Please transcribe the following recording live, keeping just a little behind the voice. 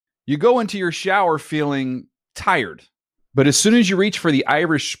You go into your shower feeling tired, but as soon as you reach for the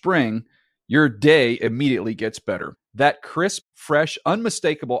Irish Spring, your day immediately gets better. That crisp, fresh,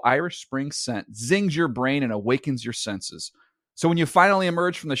 unmistakable Irish Spring scent zings your brain and awakens your senses. So when you finally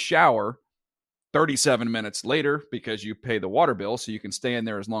emerge from the shower 37 minutes later, because you pay the water bill so you can stay in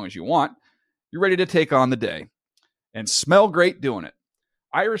there as long as you want, you're ready to take on the day and smell great doing it.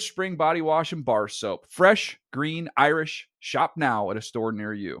 Irish Spring Body Wash and Bar Soap. Fresh, green, Irish. Shop now at a store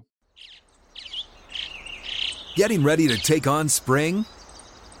near you. Getting ready to take on spring?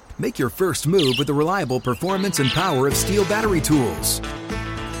 Make your first move with the reliable performance and power of Steel battery tools.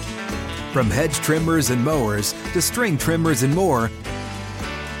 From hedge trimmers and mowers to string trimmers and more,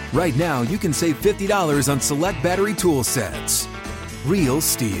 right now you can save $50 on select battery tool sets. Real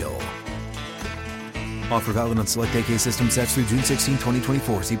Steel. Offer valid on select AK system sets through June 16,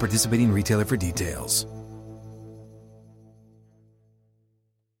 2024. See participating retailer for details.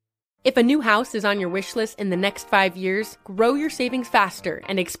 If a new house is on your wish list in the next 5 years, grow your savings faster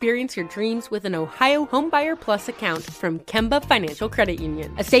and experience your dreams with an Ohio Homebuyer Plus account from Kemba Financial Credit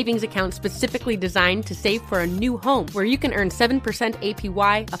Union. A savings account specifically designed to save for a new home where you can earn 7%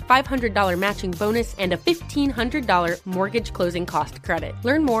 APY, a $500 matching bonus, and a $1,500 mortgage closing cost credit.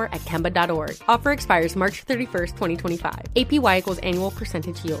 Learn more at Kemba.org. Offer expires March 31st, 2025. APY equals annual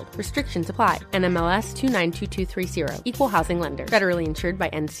percentage yield. Restrictions apply. NMLS 292230. Equal housing lender. Federally insured by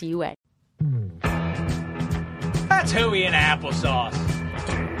NCUA. That's hooey in applesauce.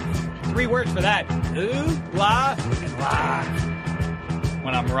 3 words for that. Ooh, la, and la.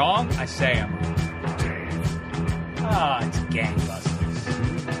 When I'm wrong, I say I'm wrong. Oh, it's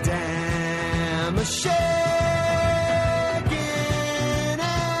gangbusters. Damn a shaking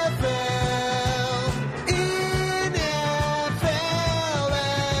NFL, NFL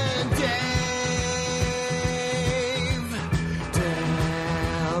and Dave.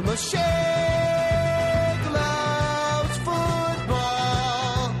 Damn a shake loves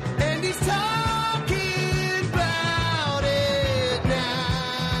football, and he's talking about it now.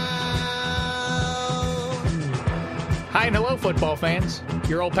 Hi and hello, football fans.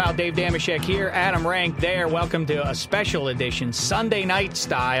 Your old pal Dave Damashek here, Adam Rank there. Welcome to a special edition, Sunday night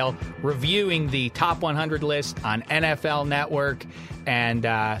style, reviewing the top 100 list on NFL Network and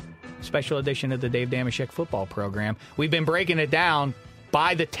special edition of the Dave Damashek football program. We've been breaking it down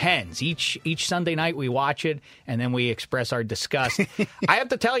by the tens. Each Sunday night we watch it and then we express our disgust. I have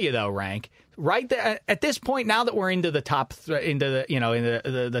to tell you though, Rank, right there, at this point, now that we're into the top,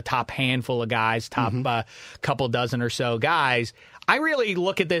 the top handful of guys, top couple dozen or so guys, I really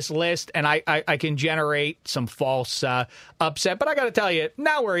look at this list and I can generate some false upset. But I got to tell you,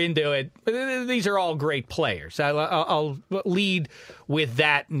 now we're into it. These are all great players. I'll lead with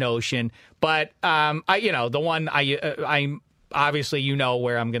that notion. But the one I'm obviously, you know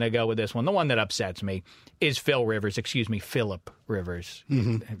where I'm going to go with this one. The one that upsets me is Philip Rivers.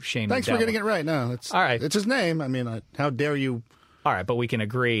 Shame. Thanks for getting it right. No, all right. It's his name. I mean, how dare you? All right, but we can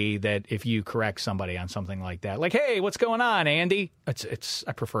agree that if you correct somebody on something like that, like, hey, what's going on, Andy? I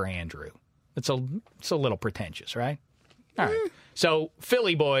prefer Andrew. It's a little pretentious, right? All right. So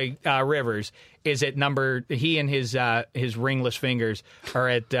Philly boy Rivers is at number. He and his ringless fingers are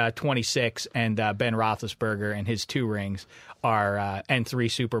at 26, and Ben Roethlisberger and his 2 rings are and 3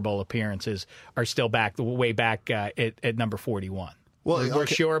 Super Bowl appearances are still way back at number 41. Well, we're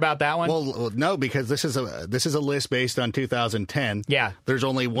sure about that one. Well, no, because this is a list based on 2010. Yeah, there's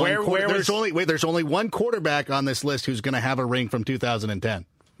only one. There's only one quarterback on this list who's going to have a ring from 2010.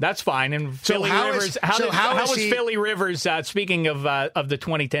 That's fine. And so Philly Rivers, how was Philly Rivers? Speaking of the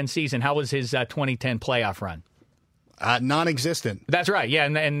 2010 season, how was his 2010 playoff run? Non-existent. That's right. Yeah,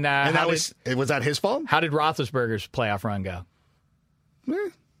 and was that his fault? How did Roethlisberger's playoff run go?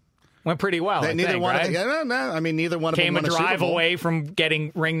 Went pretty well. Neither one. Right? I mean, neither one of them came a drive away from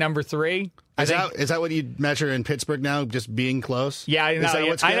getting ring number 3. Is that what you measure in Pittsburgh now? Just being close? Yeah,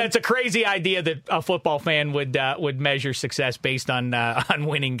 it's a crazy idea that a football fan would measure success based on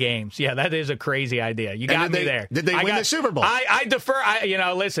winning games. Yeah, that is a crazy idea. You got me there. Did they win the Super Bowl? I defer.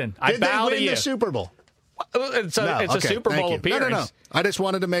 Listen. I bow to you. Did they win the Super Bowl? It's a Super Bowl appearance. No. I just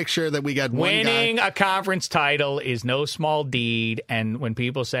wanted to make sure that we got one guy. Winning a conference title is no small deed, and when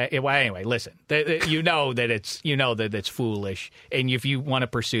people say, well, anyway, listen, you know that it's foolish, and if you want to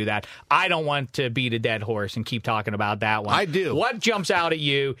pursue that, I don't want to beat a dead horse and keep talking about that one. I do. What jumps out at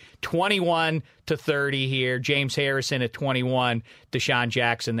you? 21 to 30 here. James Harrison at 21. Deshaun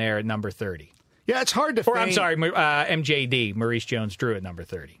Jackson there at number 30. Yeah, it's hard to. I'm sorry, MJD, Maurice Jones-Drew at number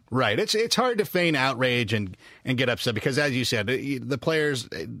 30. Right. It's hard to feign outrage and get upset because, as you said, the players.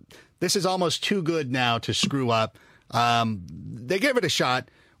 This is almost too good now to screw up. They give it a shot.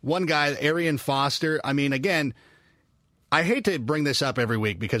 one guy, Arian Foster. I mean, again, I hate to bring this up every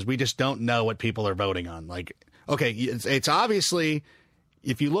week because we just don't know what people are voting on. Like, okay, it's obviously,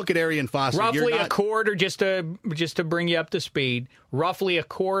 if you look at Arian Foster, roughly a quarter, just to bring you up to speed, roughly a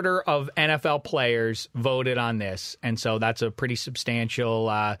quarter of NFL players voted on this, and so that's a pretty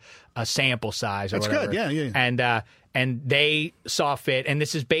substantial sample size. That's good, yeah. And they saw fit, and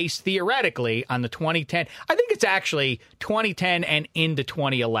this is based theoretically on the 2010. I think it's actually 2010 and into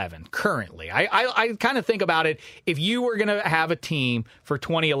 2011 currently. I kind of think about it, if you were going to have a team for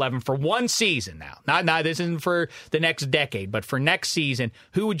 2011 for one season now, not this isn't for the next decade, but for next season,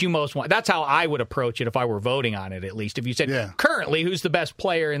 who would you most want? That's how I would approach it if I were voting on it, at least. If you said currently who's the best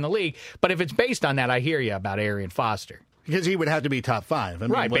player in the league, but if it's based on that, I hear you about Arian Foster. Because he would have to be top 5. I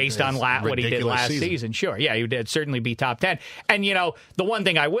mean, right, based on what he did last season. Sure, yeah, he would certainly be top 10. And, the one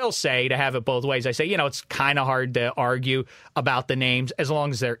thing I will say, to have it both ways, I say, it's kind of hard to argue about the names as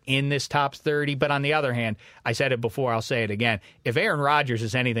long as they're in this top 30. But on the other hand, I said it before, I'll say it again. If Aaron Rodgers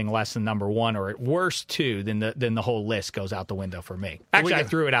is anything less than number 1 or at worst 2, then the whole list goes out the window for me. Actually, I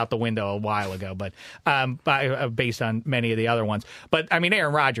threw it out the window a while ago, but based on many of the other ones. But, I mean,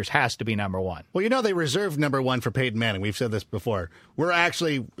 Aaron Rodgers has to be number 1. Well, they reserved number 1 for Peyton Manning. We've said this before. We're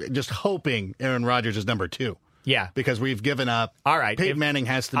actually just hoping Aaron Rodgers is number 2. Yeah. Because we've given up. All right. Peyton Manning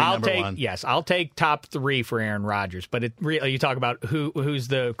has to be number 1. Yes, I'll take top 3 for Aaron Rodgers. But you talk about who's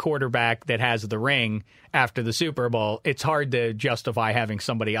the quarterback that has the ring after the Super Bowl. It's hard to justify having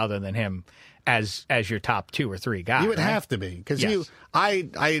somebody other than him as your top 2 or 3 guy. You would have to be. Because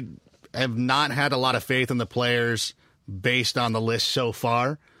I have not had a lot of faith in the players based on the list so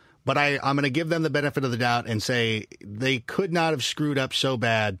far. But I'm going to give them the benefit of the doubt and say they could not have screwed up so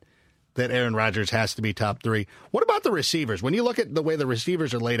bad that Aaron Rodgers has to be top 3. What about the receivers? When you look at the way the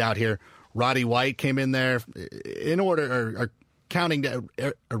receivers are laid out here, Roddy White came in there in order, or counting.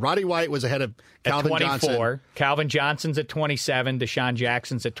 Roddy White was ahead of Calvin at 24. Johnson. Calvin Johnson's at 27. Deshaun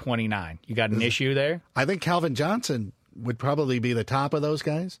Jackson's at 29. You got an issue there? I think Calvin Johnson would probably be the top of those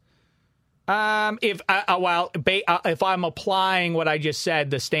guys. If I'm applying what I just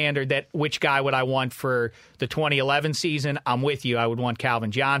said, the standard that which guy would I want for the 2011 season, I'm with you. I would want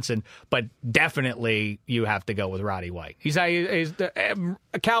Calvin Johnson, but definitely you have to go with Roddy White.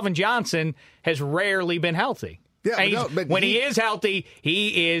 Calvin Johnson has rarely been healthy. Yeah, when he is healthy,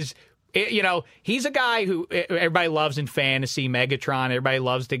 he is. He's a guy who everybody loves in fantasy, Megatron. Everybody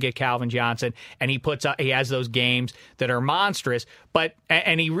loves to get Calvin Johnson, and he has those games that are monstrous.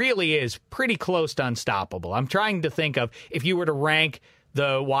 And he really is pretty close to unstoppable. I'm trying to think of, if you were to rank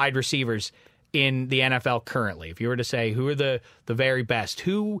the wide receivers in the NFL currently, if you were to say who are the very best,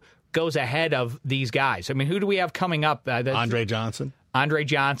 who goes ahead of these guys? I mean, who do we have coming up? Andre Johnson. Andre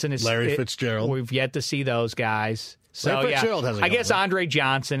Johnson is Larry Fitzgerald. We've yet to see those guys. So, I guess Andre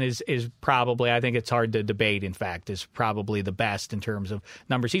Johnson is probably, I think it's hard to debate, in fact, is probably the best in terms of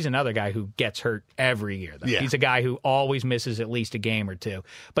numbers. He's another guy who gets hurt every year, though. Yeah. He's a guy who always misses at least a game or two.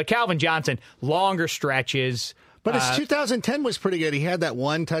 But Calvin Johnson, longer stretches. But his 2010 was pretty good. He had that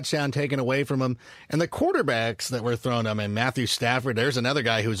one touchdown taken away from him. And the quarterbacks that were thrown at him, Matthew Stafford, there's another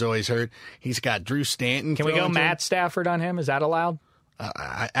guy who's always hurt. He's got Drew Stanton. Can we go Matt Stafford on him? Is that allowed?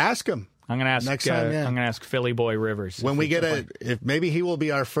 Ask him. I'm going to ask next time. I'm going to ask Philly Boy Rivers when we get if maybe he will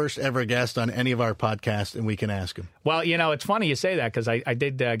be our first ever guest on any of our podcasts, and we can ask him. Well, it's funny you say that because I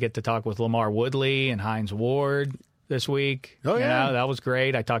did get to talk with Lamar Woodley and Hines Ward this week. Oh yeah, that was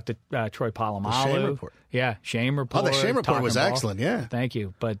great. I talked to Troy Polamalu. The Shame Report. Yeah, Shame Report. Oh, the Shame Report was excellent. Yeah, thank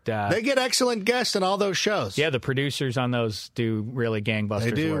you. But they get excellent guests in all those shows. Yeah, the producers on those do really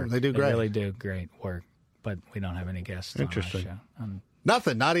gangbusters work. They do great. They really do great work. But we don't have any guests. Interesting. On that show.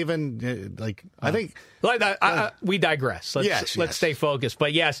 Nothing. Not even I think. We digress. Let's stay focused.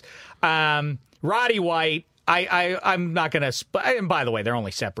 But yes, Roddy White. I'm not going to. And by the way, they're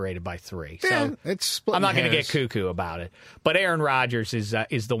only separated by 3. So it's split. I'm not going to get cuckoo about it. But Aaron Rodgers is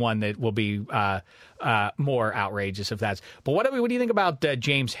the one that will be more outrageous if that's. But what do you think about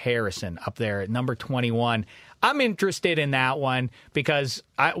James Harrison up there at number 21? I'm interested in that one because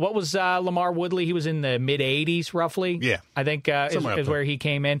what was Lamar Woodley? He was in the mid 80s, roughly. Yeah, I think is where he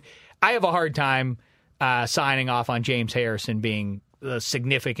came in. I have a hard time signing off on James Harrison being a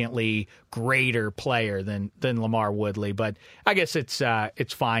significantly greater player than Lamar Woodley, but I guess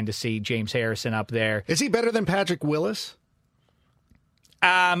it's fine to see James Harrison up there. Is he better than Patrick Willis?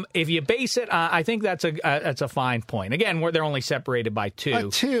 If you base it, I think that's a fine point. Again, they're only separated by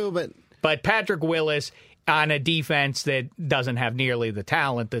 2. But Patrick Willis on a defense that doesn't have nearly the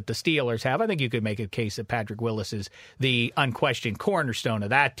talent that the Steelers have, I think you could make a case that Patrick Willis is the unquestioned cornerstone of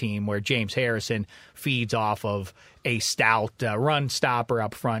that team, where James Harrison feeds off of a stout run stopper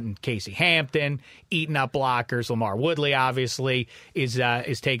up front in Casey Hampton, eating up blockers. LaMarr Woodley obviously is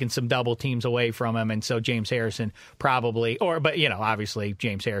taking some double teams away from him, and so James Harrison probably, obviously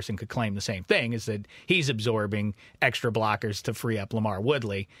James Harrison could claim the same thing, is that he's absorbing extra blockers to free up LaMarr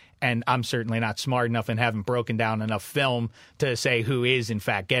Woodley. And I'm certainly not smart enough and haven't broken down enough film to say who is in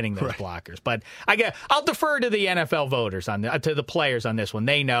fact getting those blockers. But I'll defer to the NFL voters to the players on this one.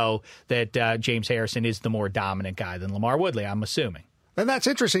 They know that James Harrison is the more dominant guy than LaMarr Woodley, I'm assuming. And that's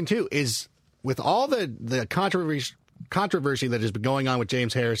interesting too, is with all the controversy that has been going on with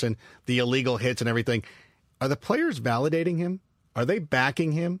James Harrison, the illegal hits and everything, are the players validating him? Are they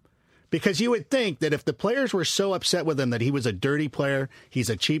backing him? Because you would think that if the players were so upset with him that he was a dirty player, he's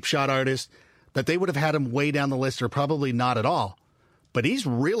a cheap shot artist, that they would have had him way down the list or probably not at all. But he's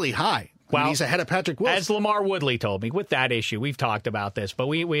really high. Well, he's ahead of Patrick Wilson. As LaMarr Woodley told me, with that issue, we've talked about this, but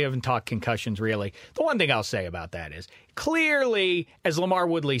we haven't talked concussions really. The one thing I'll say about that is, clearly, as LaMarr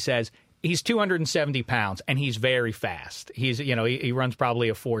Woodley says, he's 270 pounds, and he's very fast. He runs probably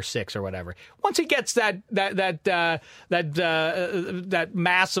a 4.6 or whatever. Once he gets that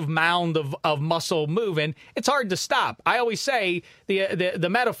massive mound of muscle moving, it's hard to stop. I always say the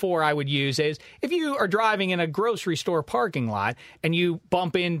metaphor I would use is, if you are driving in a grocery store parking lot and you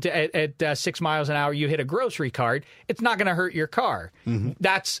bump into at 6 miles an hour, you hit a grocery cart, it's not going to hurt your car. Mm-hmm.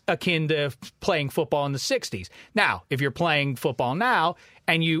 That's akin to playing football in the 60s. Now, if you're playing football now,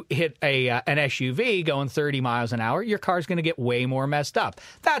 and you hit an SUV going 30 miles an hour, your car's going to get way more messed up.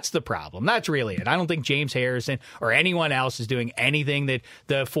 That's the problem. That's really it. I don't think James Harrison or anyone else is doing anything that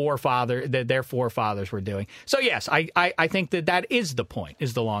their forefathers were doing. So, yes, I think that is the point,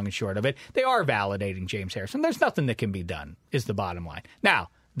 is the long and short of it. They are validating James Harrison. There's nothing that can be done, is the bottom line. Now,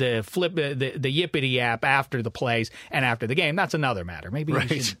 the yippity yap after the plays and after the game, that's another matter. Maybe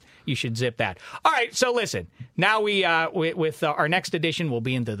you should zip that. All right, so listen, now with our next edition, we'll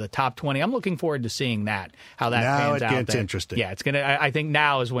be into the top 20. I'm looking forward to seeing that, how that pans out. Now it gets interesting. Yeah, it's gonna. I think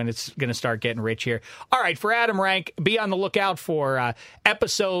now is when it's gonna start getting rich here. All right, for Adam Rank, be on the lookout for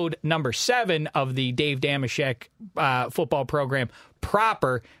episode number 7 of the Dave Dameshek football program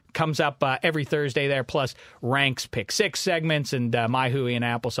proper. Comes up every Thursday there, plus Rank's Pick 6 segments and My Huey and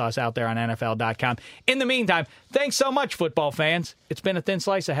Applesauce out there on NFL.com. In the meantime, thanks so much, football fans. It's been a thin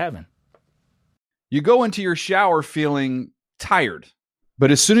slice of heaven. You go into your shower feeling tired, but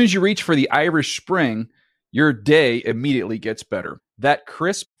as soon as you reach for the Irish Spring, your day immediately gets better. That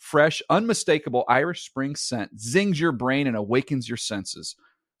crisp, fresh, unmistakable Irish Spring scent zings your brain and awakens your senses.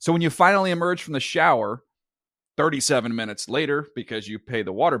 So when you finally emerge from the shower 37 minutes later, because you pay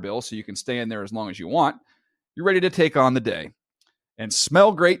the water bill so you can stay in there as long as you want, you're ready to take on the day and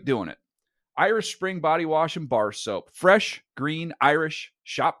smell great doing it. Irish Spring Body Wash and Bar Soap. Fresh, green, Irish.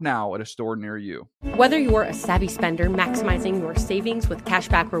 Shop now at a store near you. Whether you're a savvy spender maximizing your savings with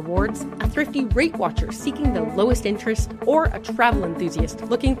cashback rewards, a thrifty rate watcher seeking the lowest interest, or a travel enthusiast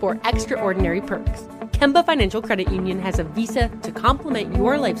looking for extraordinary perks, Kemba Financial Credit Union has a visa to complement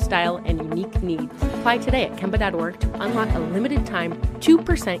your lifestyle and unique needs. Apply today at Kemba.org to unlock a limited time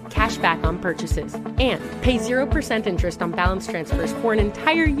 2% cash back on purchases and pay 0% interest on balance transfers for an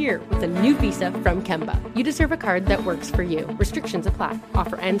entire year with a new visa from Kemba. You deserve a card that works for you. Restrictions apply.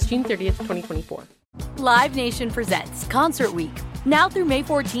 Offer ends June 30th, 2024. Live Nation presents Concert Week. Now through May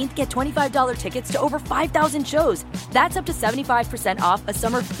 14th, get $25 tickets to over 5,000 shows. That's up to 75% off a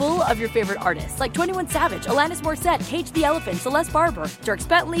summer full of your favorite artists like 21 Savage, Alanis Morissette, Cage the Elephant, Celeste Barber, Dierks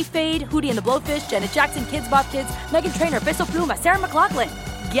Bentley, Fade, Hootie and the Blowfish, Janet Jackson, Kidz Bop Kids, Meghan Trainor, Peso Pluma, Sarah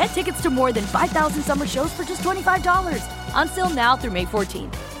McLachlan. Get tickets to more than 5,000 summer shows for just $25. Until now through May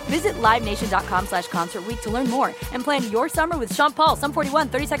 14th. Visit LiveNation.com/Concert Week to learn more and plan your summer with Sean Paul, Sum 41,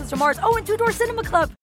 30 Seconds to Mars, and Two Door Cinema Club.